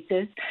some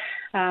cases,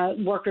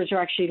 workers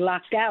are actually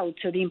locked out,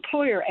 so the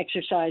employer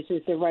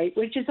exercises the right,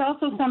 which is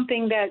also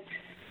something that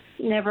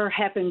never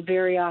happened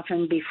very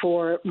often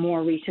before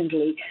more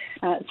recently.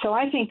 So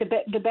I think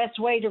the best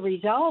way to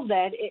resolve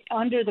that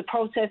under the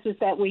processes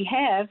that we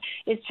have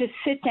is to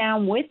sit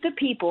down with the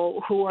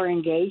people who are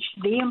engaged,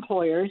 the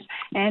employers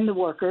and the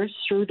workers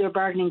through their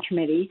bargaining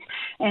committees,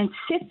 and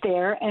sit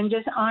there and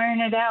just iron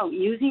it out,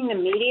 using the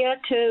media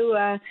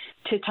to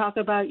talk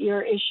about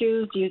your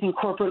issues, using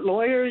corporate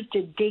lawyers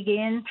to dig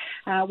in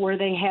where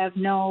they have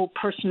no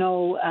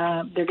personal,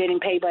 they're getting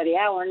paid by the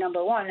hour,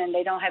 number one, and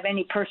they don't have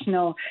any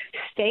personal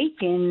stake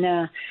in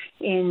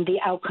the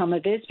outcome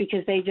of this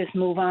because they just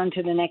move on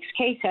to the next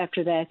case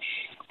after that,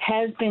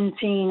 has been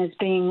seen as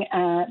being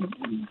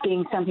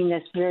something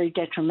that's very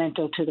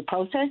detrimental to the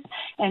process,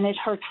 and it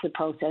hurts the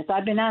process.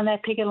 I've been on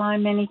that picket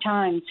line many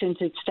times since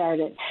it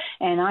started,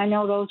 and I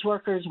know those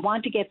workers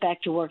want to get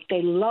back to work.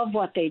 They love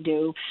what they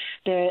do.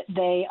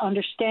 They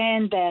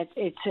understand that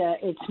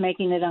it's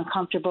making it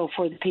uncomfortable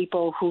for the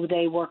people who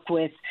they work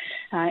with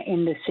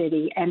in the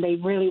city, and they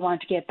really want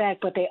to get back,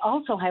 but they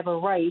also have a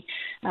right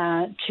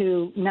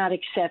to not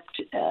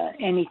accept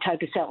any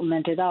type of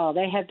settlement at all.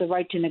 They have the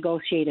right to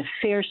negotiate a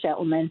fair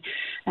settlement.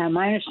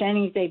 My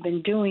understanding is they've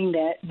been doing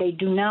that. They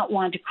do not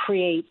want to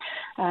create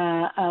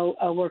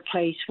a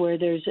workplace where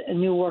there's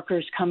new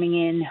workers coming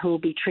in who will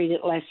be treated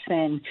less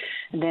than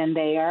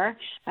they are,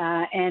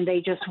 and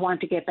they just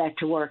want to get back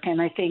to work.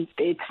 And I think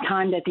it's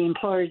time that the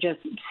employer just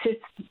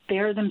sits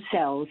there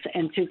themselves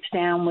and sits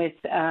down with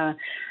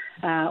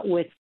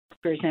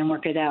workers and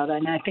work it out.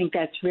 And I think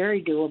that's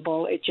very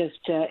doable. It's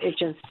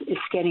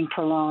getting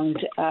prolonged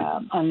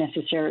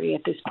unnecessarily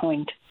at this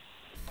point.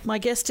 My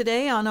guest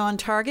today on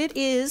Target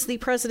is the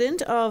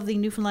president of the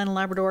Newfoundland and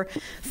Labrador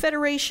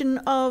Federation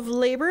of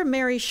Labor,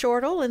 Mary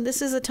Shortall, and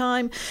this is a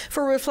time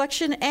for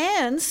reflection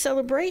and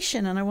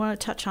celebration, and I want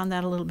to touch on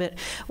that a little bit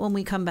when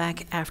we come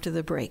back after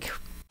the break.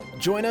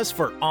 Join us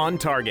for On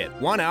Target,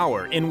 1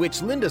 hour in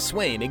which Linda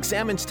Swain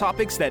examines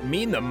topics that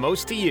mean the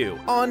most to you.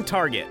 On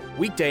Target,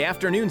 weekday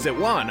afternoons at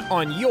 1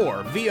 on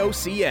your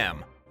VOCM.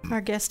 Our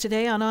guest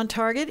today on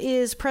Target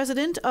is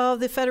president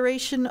of the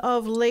Federation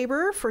of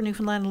Labor for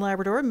Newfoundland and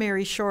Labrador,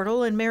 Mary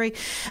Shortall. And Mary,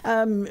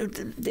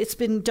 it's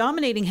been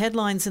dominating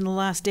headlines in the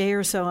last day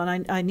or so,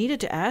 and I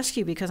needed to ask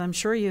you because I'm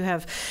sure you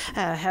have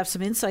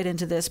some insight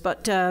into this.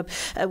 But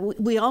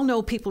we all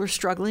know people are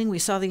struggling. We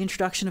saw the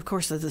introduction, of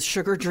course, of the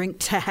sugar drink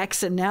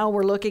tax, and now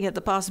we're looking at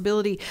the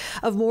possibility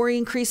of more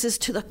increases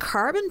to the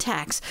carbon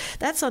tax.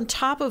 That's on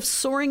top of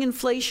soaring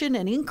inflation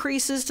and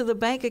increases to the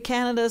Bank of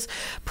Canada's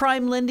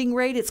prime lending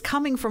rate. It's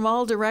coming from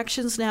all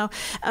directions now.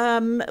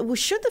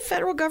 Should the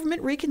federal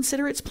government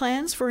reconsider its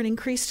plans for an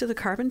increase to the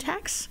carbon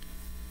tax?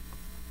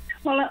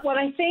 Well, what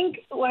I think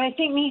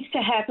needs to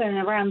happen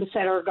around the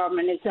federal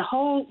government is the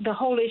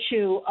whole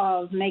issue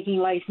of making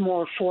life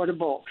more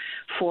affordable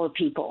for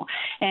people.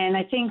 And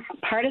I think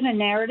part of the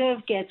narrative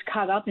gets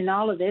caught up in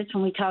all of this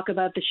when we talk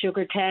about the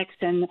sugar tax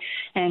and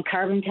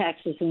carbon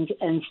taxes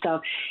and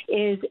stuff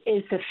is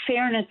the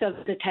fairness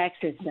of the tax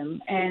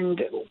system.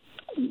 And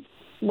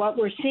what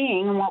we're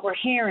seeing and what we're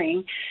hearing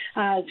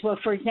is, well,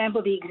 for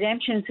example, the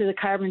exemptions to the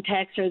carbon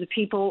tax are the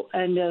people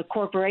and the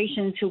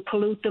corporations who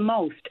pollute the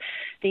most.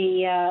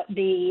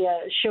 The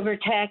sugar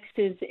tax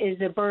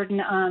is a burden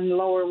on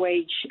lower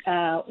wage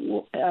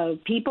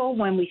people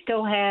when we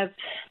still have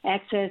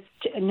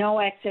no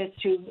access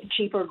to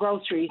cheaper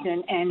groceries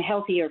and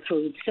healthier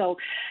foods. So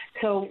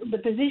the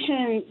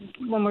position,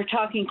 when we're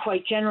talking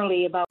quite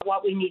generally about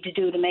what we need to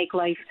do to make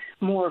life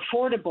more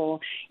affordable,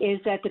 is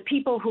that the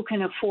people who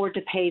can afford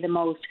to pay the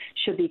most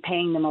should be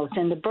paying the most.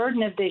 And the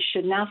burden of this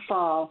should not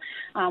fall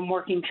on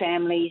working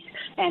families,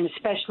 and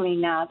especially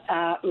not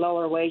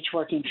lower wage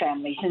working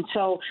families. And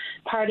so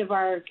part of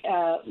our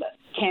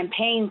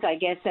campaigns, I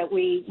guess, that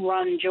we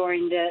run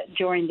during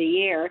the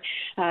year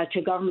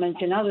to governments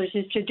and others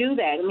is to do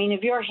that. I mean,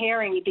 if you're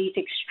hearing these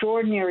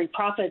extraordinary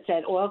profits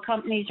that oil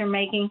companies are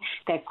making,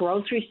 that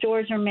grocery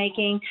stores are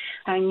making,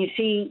 and you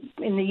see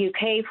in the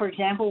UK, for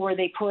example, where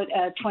they put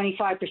a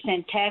 25%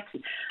 tax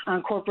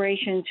on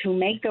corporations who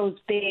make those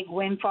big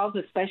windfalls,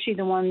 especially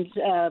the ones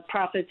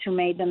profits who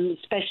made them,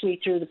 especially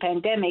through the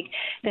pandemic,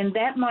 then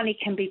that money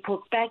can be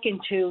put back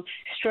into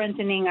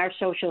strengthening our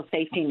social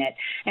safety net.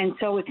 And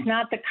so it's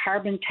not the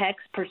carbon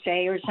tax per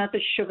se, or it's not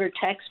the sugar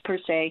tax per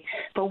se,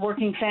 but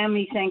working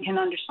families then can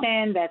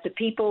understand that the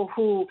people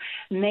who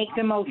make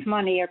the most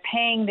money are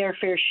paying their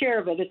fair share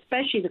of it,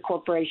 especially the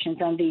corporations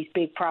on these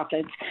big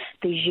profits,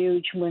 these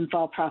huge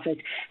windfall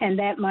profits. And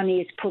that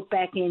money is put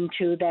back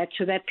into that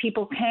so that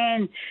people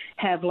can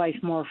have life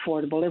more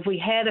affordable. If we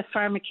had a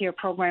pharmacare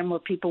program where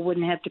people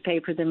wouldn't have to pay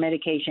for their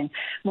medication,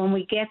 when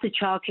we get the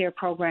child care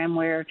program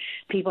where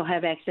people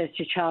have access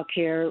to child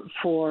care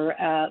for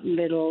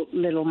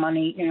little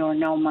money or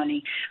no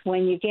money,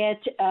 when you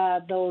get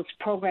those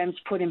programs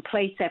put in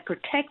place that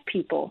protect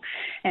people,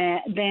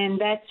 then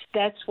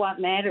that's what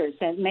matters.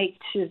 That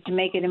to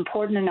make it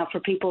important enough for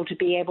people to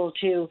be able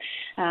to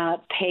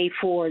pay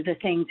for the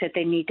things that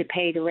they need to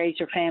pay to raise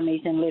their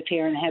families and live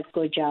here and have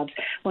good jobs.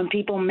 When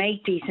people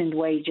make decent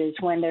wages,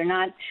 when they're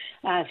not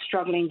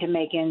struggling to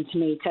make ends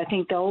meet. I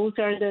think those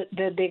are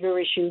the bigger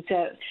issues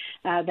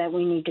that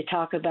we need to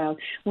talk about.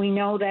 We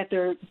know that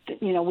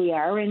we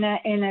are in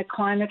a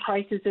climate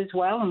crisis as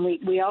well, and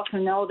we also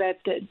know that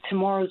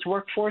tomorrow's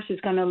workforce is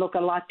going to look a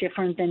lot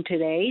different than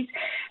today's.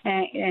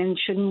 And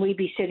shouldn't we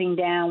be sitting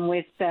down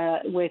with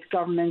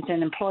governments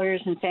and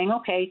employers and saying,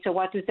 okay, so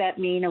what does that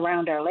mean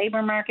around our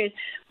labor market?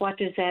 What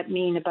does that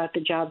mean about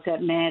the jobs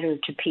that matter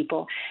to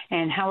people?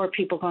 And how are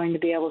people going to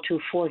be able to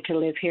afford to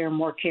live here and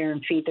work here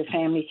and feed their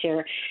families here?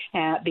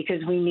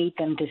 Because we need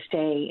them to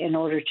stay in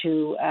order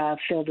to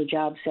fill the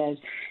jobs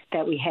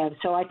that we have.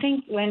 So I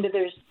think, Linda,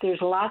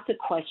 there's lots of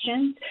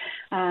questions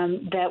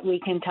that we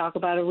can talk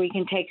about, or we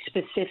can take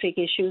specific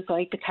issues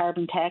like the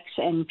carbon tax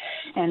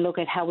and look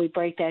at how we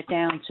break that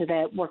down so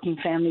that working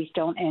families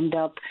don't end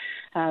up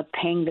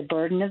paying the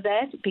burden of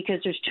that, because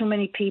there's too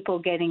many people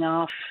getting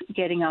off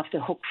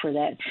the hook for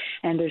that,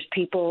 and there's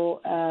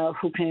people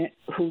who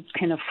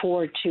can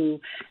afford to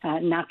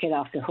not get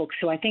off the hook.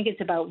 So I think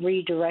it's about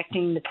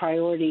redirecting the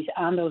priorities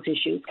on those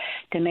issues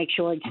to make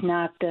sure it's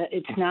not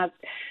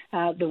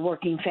the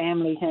working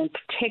families, and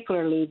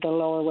particularly the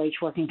lower wage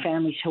working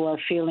families, who are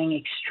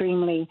feeling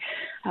extremely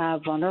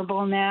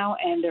vulnerable now,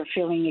 and they're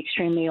feeling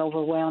extremely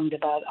overwhelmed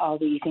about all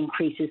these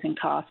increases in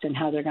cost and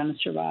how they're going to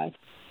survive.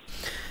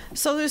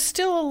 So there's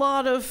still a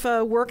lot of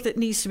work that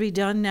needs to be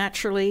done,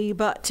 naturally,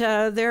 but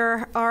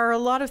there are a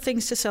lot of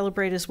things to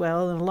celebrate as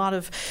well, and a lot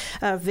of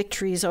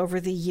victories over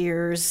the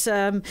years.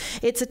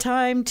 It's a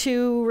time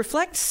to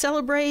reflect,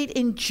 celebrate,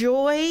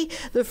 enjoy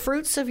the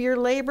fruits of your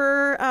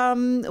labor.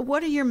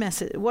 What are your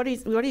message? What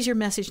is your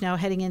message now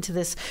heading into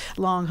this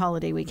long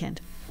holiday weekend?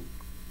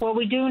 Well,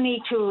 we do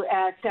need to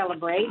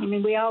celebrate. I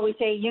mean, we always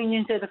say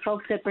unions are the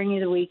folks that bring you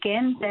the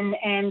weekends,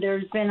 and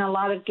there's been a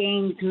lot of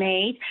gains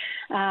made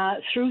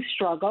through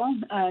struggle.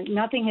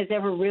 Nothing has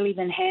ever really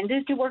been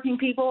handed to working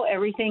people.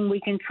 Everything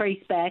we can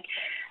trace back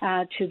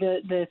to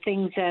the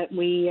things that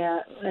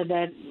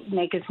that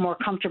make us more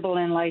comfortable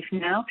in life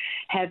now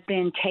have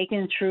been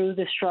taken through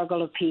the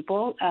struggle of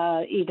people,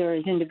 either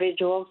as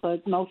individuals,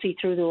 but mostly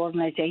through the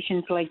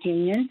organizations like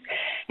unions.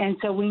 And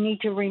so we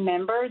need to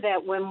remember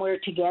that when we're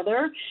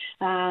together,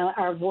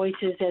 our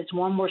voices as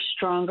one, we're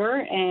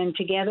stronger, and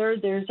together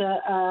there's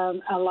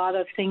a lot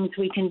of things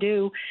we can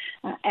do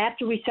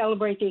after we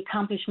celebrate the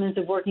accomplishments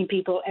of working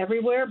people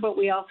everywhere, but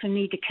we also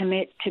need to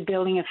commit to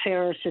building a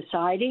fairer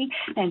society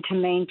and to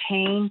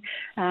maintain,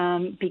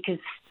 because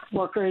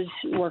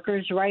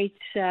workers' rights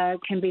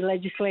can be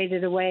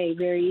legislated away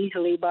very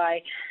easily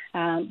by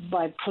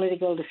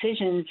political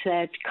decisions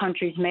that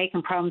countries make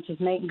and provinces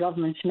make and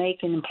governments make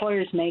and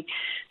employers make.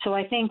 So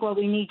I think what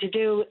we need to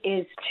do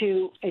is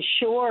to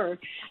assure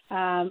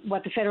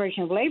what the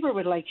Federation of Labor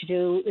would like to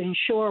do,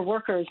 ensure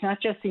workers,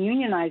 not just the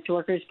unionized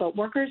workers, but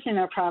workers in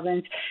our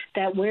province,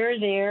 that we're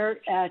there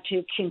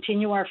to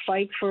continue our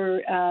fight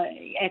for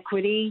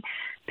equity,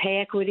 pay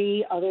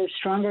equity, other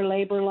stronger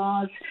labor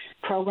laws,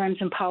 programs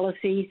and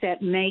policies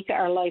that make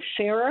our life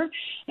fairer,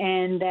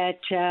 and that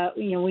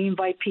we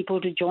invite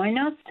people to join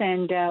us.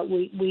 And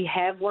we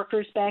have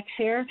workers' backs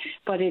here,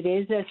 but it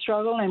is a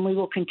struggle, and we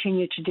will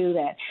continue to do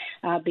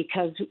that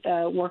because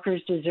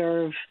workers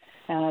deserve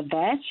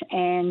that.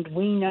 And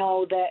we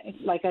know that,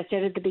 like I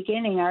said at the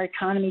beginning, our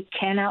economy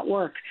cannot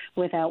work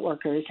without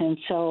workers. And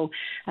so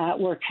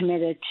we're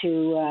committed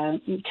to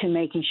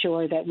making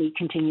sure that we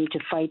continue to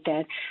fight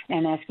that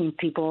and asking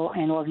people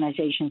and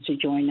organizations to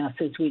join us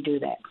as we do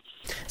that.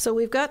 So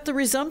we've got the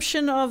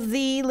resumption of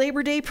the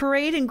Labor Day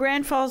Parade in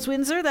Grand Falls,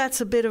 Windsor. That's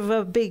a bit of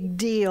a big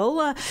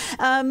deal.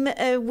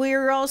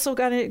 We're also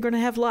going to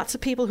have lots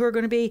of people who are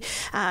going to be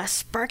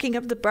sparking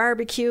up the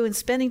barbecue and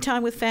spending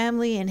time with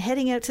family and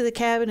heading out to the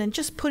cabin and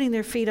just putting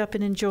their feet up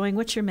and enjoying.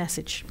 What's your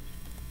message?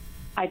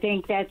 I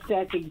think that's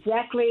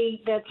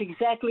exactly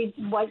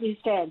what you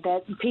said,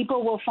 that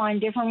people will find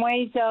different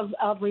ways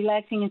of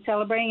relaxing and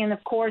celebrating. And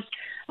of course,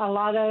 a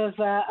lot of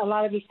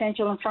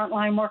essential and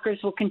frontline workers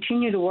will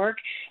continue to work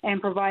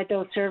and provide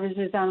those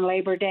services on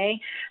Labor Day.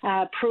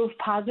 Proof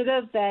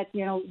positive that,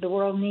 the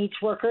world needs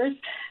workers.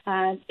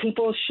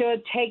 People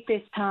should take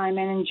this time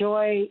and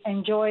enjoy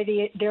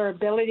their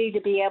ability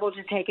to be able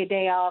to take a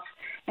day off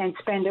and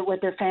spend it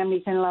with their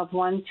families and loved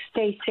ones.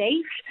 Stay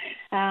safe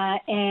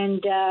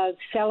and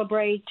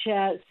celebrate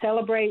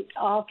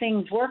all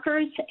things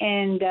workers.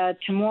 And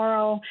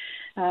tomorrow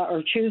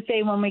or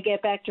Tuesday, when we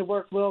get back to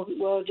work,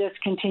 we'll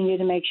just continue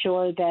to make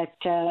sure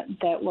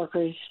that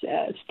workers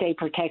stay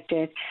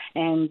protected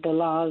and the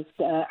laws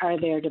are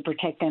there to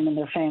protect them and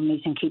their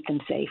families and keep them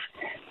safe.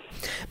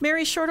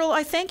 Mary Shortall,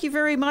 I thank you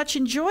very much.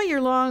 Enjoy your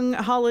long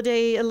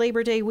holiday,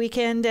 Labor Day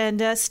weekend,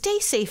 and stay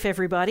safe,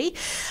 everybody.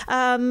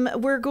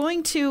 We're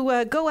going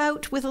to go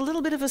out with a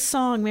little bit of a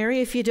song, Mary,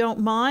 if you don't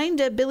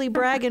mind. Billy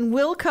Bragg and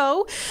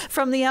Wilco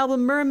from the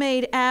album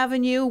Mermaid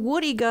Avenue.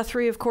 Woody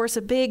Guthrie, of course,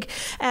 a big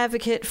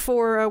advocate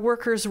for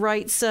workers'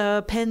 rights,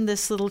 penned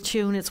this little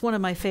tune. It's one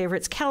of my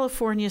favorites,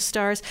 California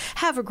Stars.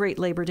 Have a great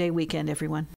Labor Day weekend, everyone.